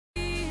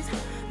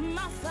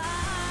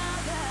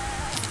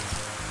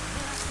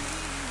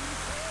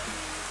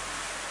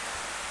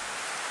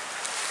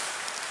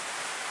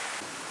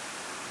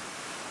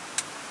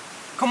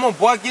Come on,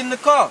 boy, get in the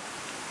car.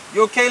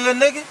 You okay, little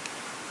nigga?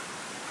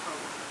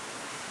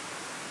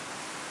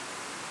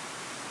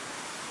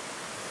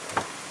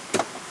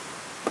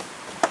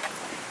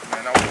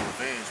 Man, I want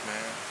revenge,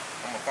 man.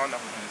 I'm gonna find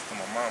out who did this to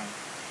my mama.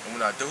 And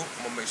when I do,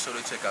 I'm gonna make sure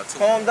they check out too.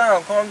 Calm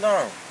down, calm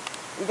down.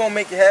 We gonna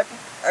make it happen.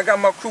 I got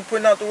my crew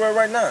putting out the word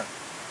right now.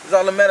 It's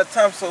all a matter of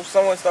time so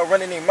someone start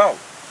running their mouth.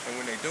 And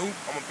when they do,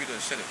 I'm gonna be there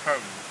to shut it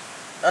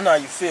permanently. I know how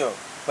you feel.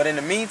 But in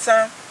the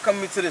meantime, come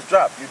me to this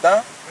drop. You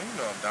down? Man,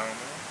 you know I'm down,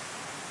 man.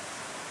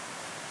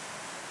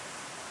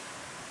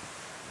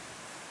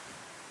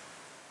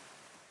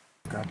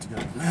 Got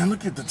together. Man,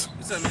 look at the...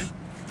 What's up, man?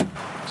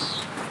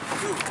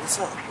 Dude, what's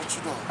up? What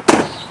you doing?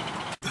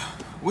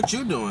 What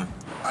you doing?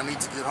 I need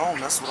to get home.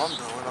 That's what I'm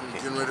doing. I'm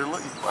getting ready to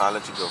leave. Well, I'll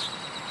let you go.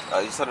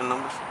 You saw the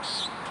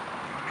numbers?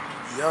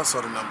 Yeah, I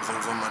saw the numbers. It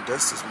was on my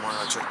desk this morning.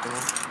 I checked them.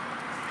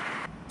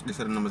 You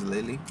saw the numbers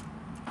lately?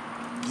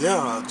 Yeah,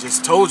 I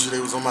just told you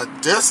they was on my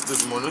desk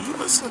this morning. Are you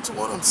listening to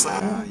what I'm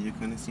saying? You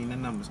couldn't have seen the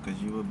numbers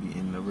because you will be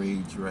in the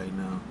rage right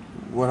now.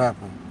 What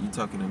happened? You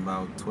talking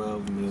about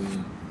 12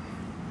 million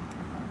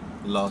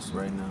lost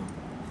right now.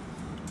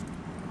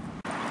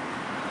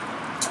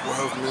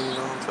 $12 million?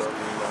 $12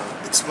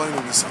 million. Explain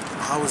to me something.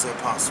 How is that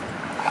possible?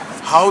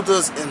 How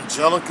does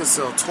Angelica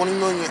sell 20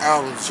 million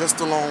albums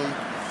just alone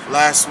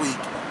last week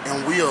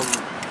and we are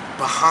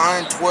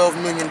behind $12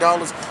 million?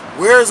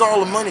 Where is all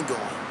the money going?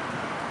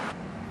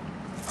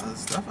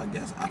 Stuff, I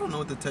guess. I don't know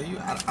what to tell you.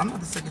 I'm not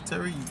the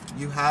secretary.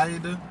 You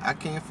hired her. I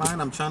can't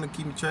find. I'm trying to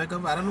keep track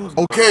of. I don't know what's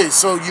going on. Okay,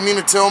 so you mean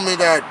to tell me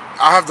that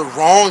I have the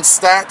wrong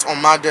stats on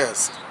my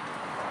desk?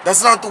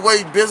 That's not the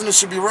way business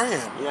should be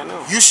ran. Yeah, I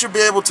know. You should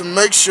be able to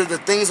make sure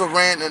that things are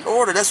ran in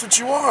order. That's what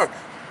you are.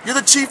 You're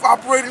the chief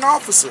operating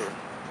officer.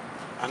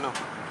 I know.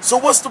 So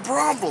what's the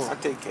problem? I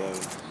take care of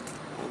it.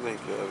 I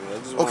take care of it. I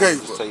just Okay,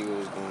 wanted to tell you what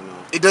was going on.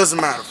 It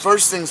doesn't matter.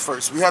 First things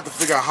first, we have to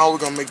figure out how we're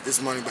going to make this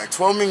money back.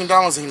 $12 million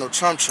ain't no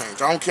chump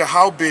change. I don't care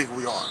how big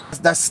we are.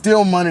 That's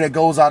still money that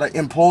goes out of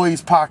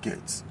employees'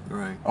 pockets.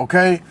 Right.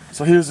 Okay?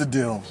 So here's the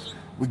deal.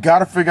 We got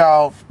to figure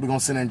out, we're going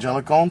to send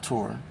Angelica on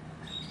tour.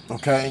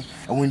 Okay?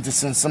 And we need to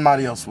send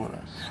somebody else with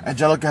her.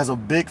 Angelica has a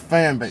big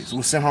fan base.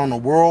 We'll send her on a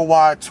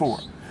worldwide tour.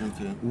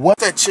 Okay.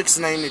 What's that chick's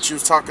name that you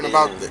was talking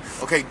about?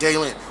 Okay,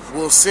 Daylin.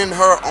 We'll send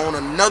her on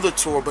another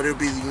tour, but it'll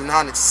be the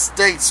United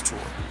States tour.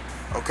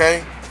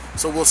 Okay?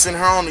 So we'll send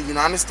her on the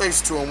United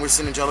States tour, and we'll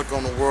send Angelica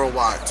on the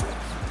worldwide tour.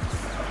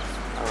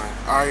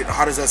 All right.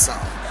 How does that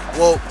sound?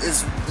 Well,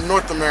 it's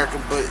North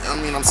America, but I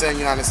mean, I'm saying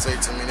United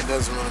States. I mean, it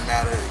doesn't really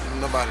matter.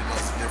 Nobody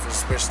knows the difference,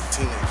 especially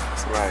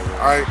teenagers. Right.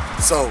 All right.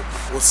 So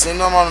we'll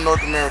send them on the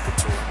North America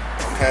tour.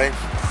 Okay.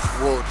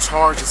 We'll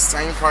charge the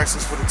same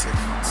prices for the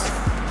tickets.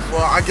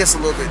 Well, I guess a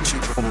little bit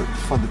cheaper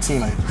for the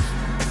teenagers.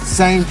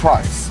 Same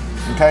price.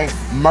 Okay.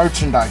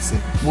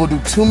 Merchandising. We'll do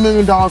 $2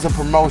 million in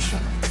promotion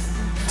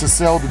to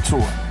sell the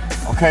tour.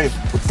 Okay,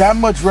 with that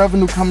much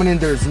revenue coming in,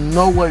 there's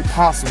no way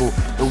possible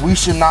that we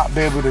should not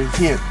be able to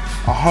hit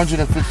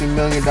 $150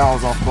 million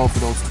off both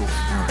of those tours.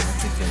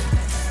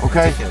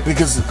 Okay?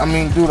 Because, I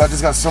mean, dude, I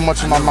just got so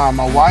much in my mind.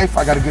 My wife,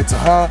 I got to get to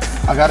her.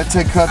 I got to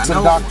take her to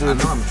the doctor. I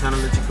know, I'm trying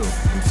to let you go.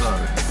 I'm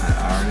sorry.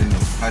 I already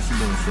know. How's she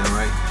doing? She all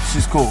right?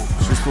 She's cool.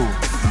 She's cool.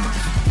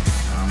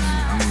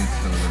 I'm going to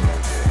tell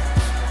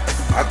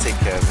her. I'll take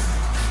care of it.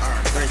 All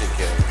right, thank you.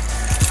 Take care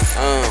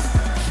of it.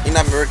 You're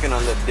not working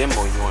on the demo.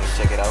 You want to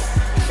check it out?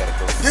 You gotta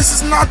go. This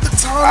is not the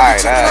time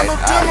to check out no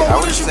demo.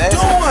 What are you doing? I'm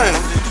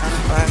just trying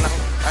to find out.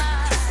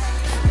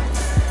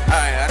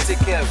 Alright, I'll take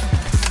care of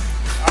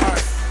it. All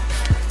right.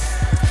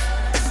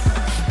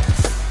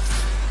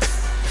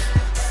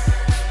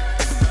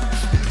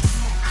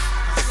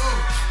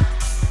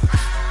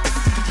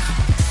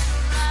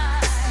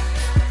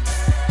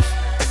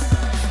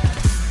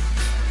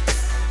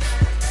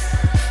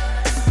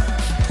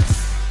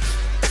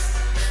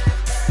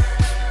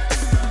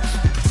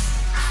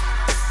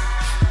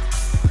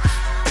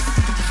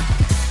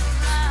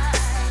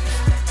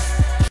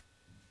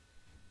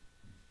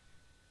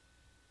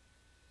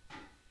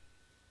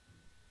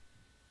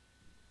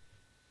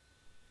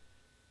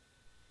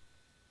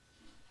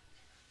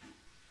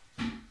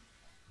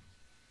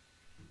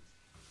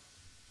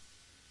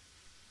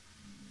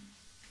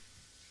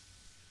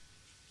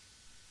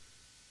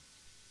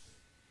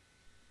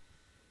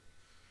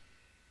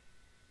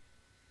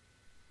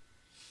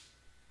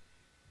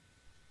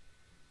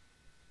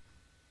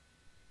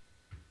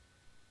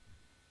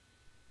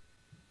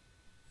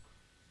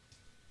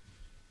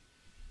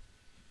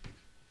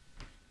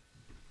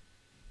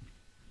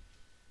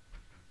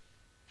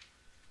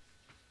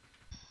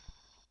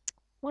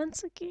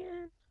 Once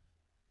again,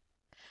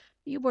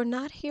 you were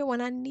not here when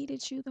I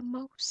needed you the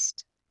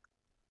most.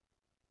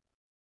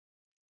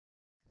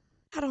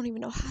 I don't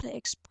even know how to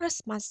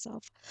express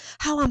myself,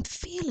 how I'm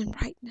feeling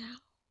right now.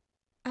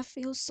 I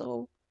feel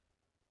so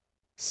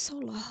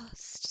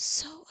lost,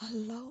 so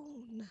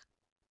alone.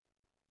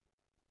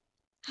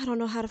 I don't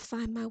know how to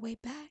find my way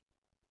back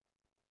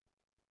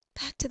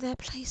to that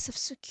place of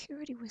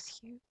security with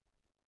you.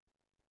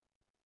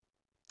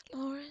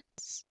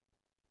 Lawrence,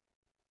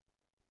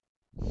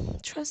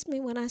 Trust me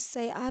when I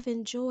say I've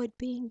enjoyed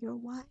being your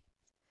wife,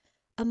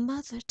 a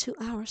mother to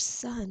our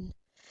son,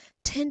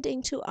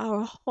 tending to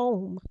our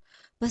home.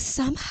 But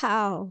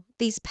somehow,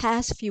 these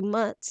past few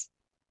months,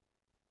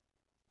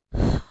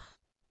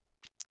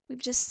 we've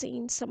just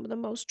seen some of the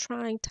most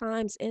trying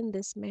times in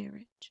this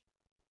marriage.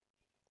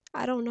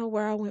 I don't know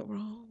where I went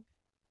wrong.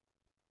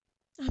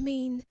 I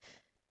mean,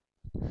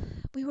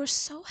 we were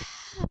so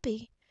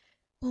happy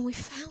when we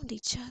found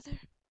each other.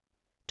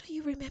 Do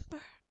you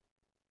remember?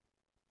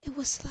 It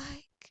was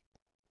like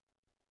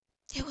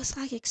it was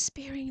like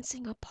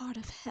experiencing a part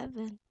of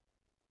heaven.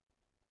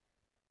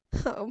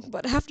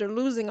 But after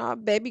losing our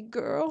baby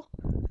girl,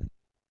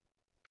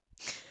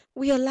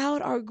 we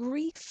allowed our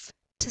grief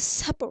to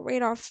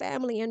separate our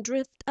family and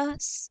drift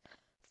us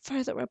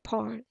further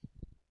apart.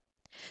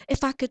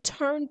 If I could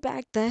turn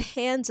back the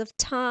hands of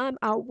time,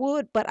 I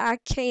would, but I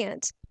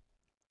can't.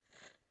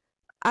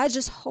 I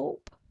just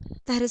hope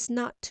that it's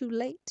not too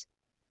late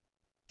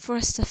for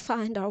us to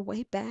find our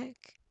way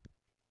back.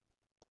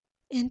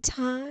 In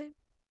time,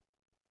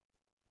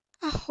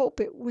 I hope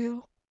it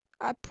will.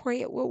 I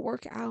pray it will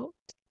work out.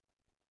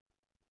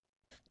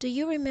 Do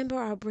you remember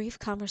our brief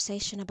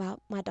conversation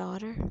about my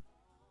daughter?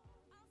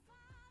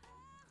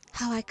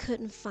 How I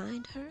couldn't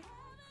find her?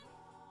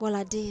 Well,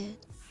 I did.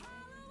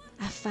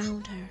 I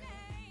found her.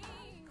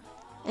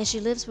 And she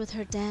lives with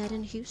her dad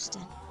in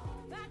Houston.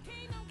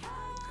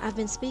 I've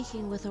been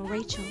speaking with a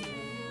Rachel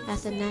at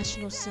the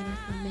National Center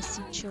for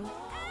Missing Children.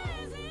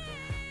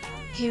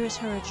 Here is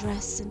her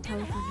address and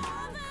telephone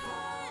number.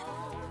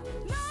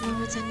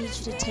 Lawrence, I need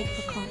you to take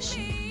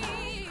precaution.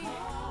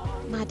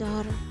 My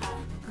daughter,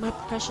 my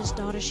precious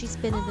daughter, she's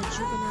been in the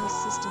juvenile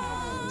system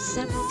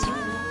several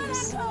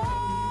times.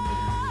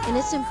 And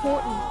it's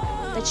important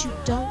that you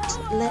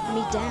don't let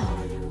me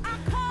down.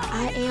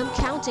 I am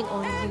counting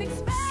on you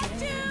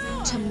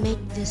to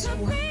make this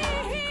work.